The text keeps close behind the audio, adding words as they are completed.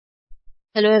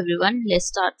Hello everyone, let's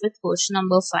start with question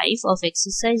number 5 of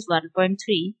exercise 1.3.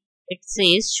 It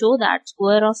says, show that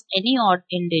square of any odd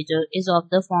integer is of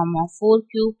the form of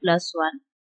 4q plus 1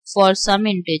 for some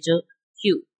integer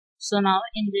q. So now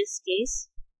in this case,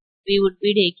 we would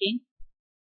be taking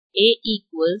a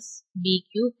equals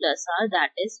bq plus r,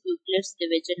 that is Euclid's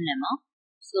division lemma.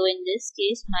 So in this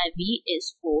case, my b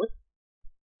is 4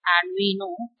 and we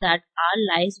know that r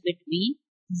lies between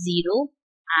 0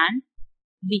 and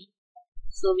b.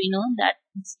 So we know that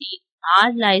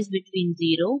r lies between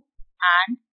 0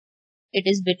 and it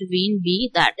is between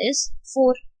b, that is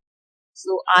 4.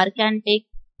 So r can take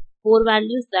 4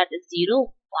 values, that is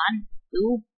 0, 1,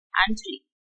 2 and 3.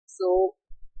 So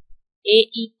a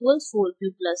equals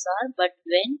 4q plus r, but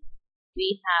when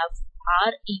we have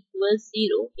r equals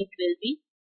 0, it will be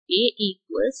a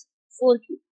equals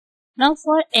 4q. Now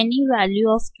for any value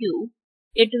of q,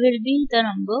 it will be the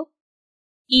number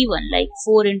even, like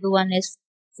 4 into 1 is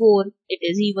 4, it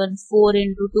is even, 4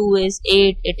 into 2 is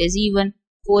 8, it is even,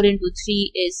 4 into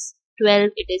 3 is 12,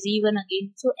 it is even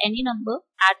again. So any number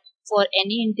for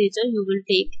any integer you will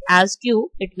take as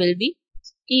q, it will be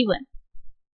even.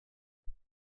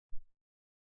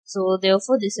 So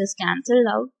therefore this is cancelled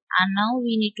out and now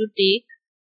we need to take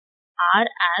r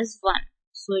as 1.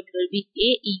 So it will be a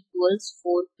equals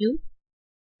 4q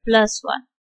plus 1.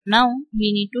 Now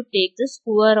we need to take the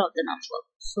square of the number.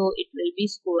 So it will be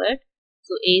squared.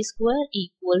 So a square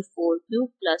equals 4q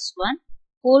plus 1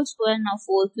 whole square. Now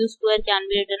 4q square can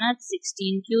be written as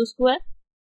 16q square.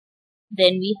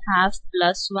 Then we have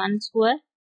plus 1 square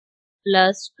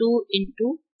plus 2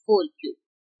 into 4q.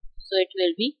 So it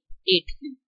will be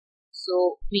 8q.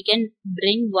 So we can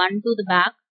bring 1 to the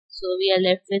back. So we are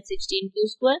left with 16q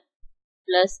square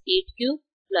plus 8q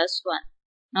plus 1.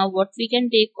 Now what we can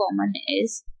take common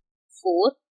is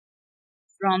 4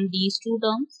 from these two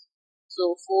terms.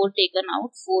 So 4 taken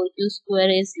out, 4q square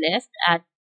is left at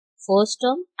first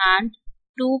term and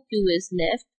 2q is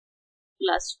left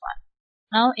plus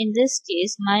 1. Now in this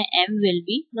case my m will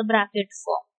be the bracket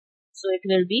form. So it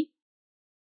will be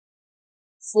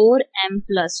 4m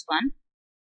plus 1,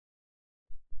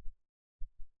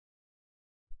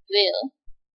 where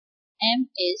m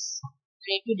is,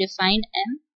 we need to define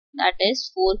m, that is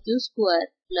 4q square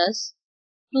plus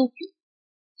 2q.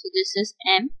 So this is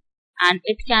m and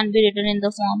it can be written in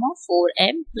the form of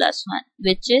 4m plus 1,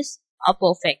 which is a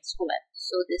perfect square.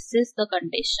 So this is the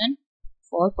condition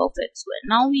for perfect square.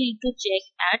 Now we need to check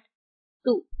at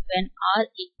 2 when r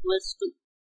equals 2.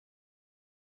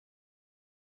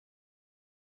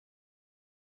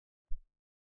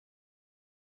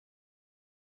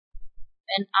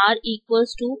 When r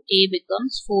equals 2, a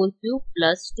becomes 4q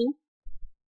plus 2.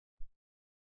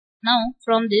 Now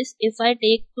from this, if I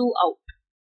take 2 out,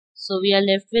 so we are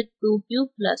left with 2q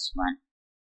plus 1.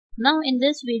 Now in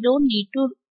this we don't need to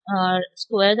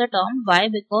square the term. Why?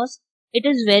 Because it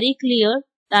is very clear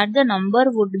that the number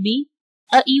would be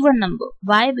an even number.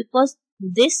 Why? Because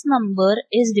this number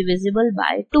is divisible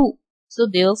by 2. So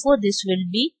therefore this will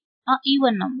be an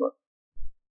even number.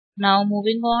 Now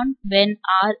moving on, when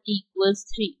r equals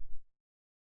 3.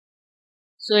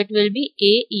 So it will be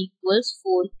a equals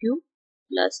 4q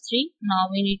plus 3.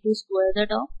 Now we need to square the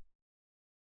term,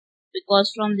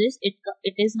 because from this it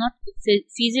is not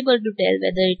feasible to tell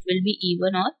whether it will be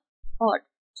even or odd.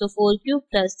 So 4q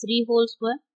plus 3 whole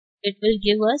square, it will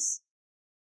give us,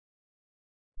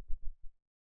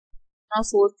 now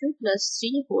 4q plus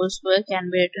 3 whole square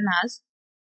can be written as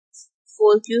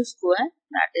 4q square,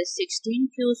 that is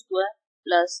 16q square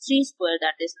plus 3 square,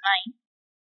 that is 9,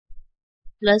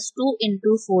 plus 2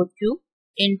 into 4q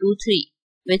into 3,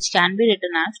 which can be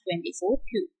written as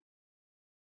 24q.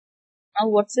 Now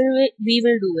what we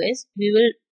will do is, we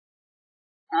will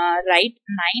write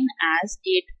 9 as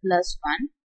 8 plus 1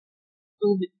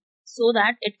 so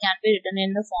that it can be written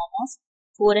in the form of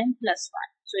 4m plus 1.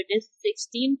 So it is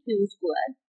 16q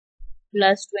square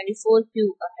plus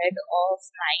 24q ahead of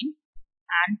 9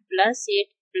 and plus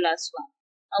 8 plus 1.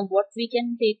 Now what we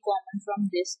can take common from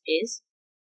this is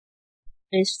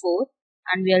 4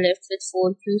 and we are left with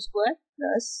 4q square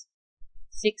plus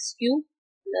 6q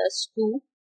plus 2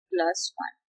 plus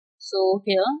 1. So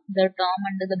here the term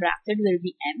under the bracket will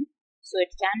be m. So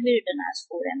it can be written as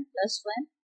 4m plus 1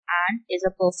 and is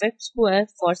a perfect square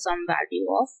for some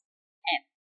value of m.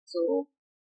 So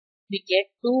we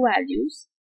get two values,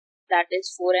 that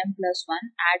is 4m plus 1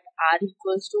 at r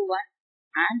equals to 1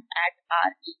 and at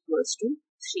r equals to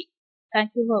 3.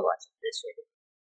 Thank you for watching this video.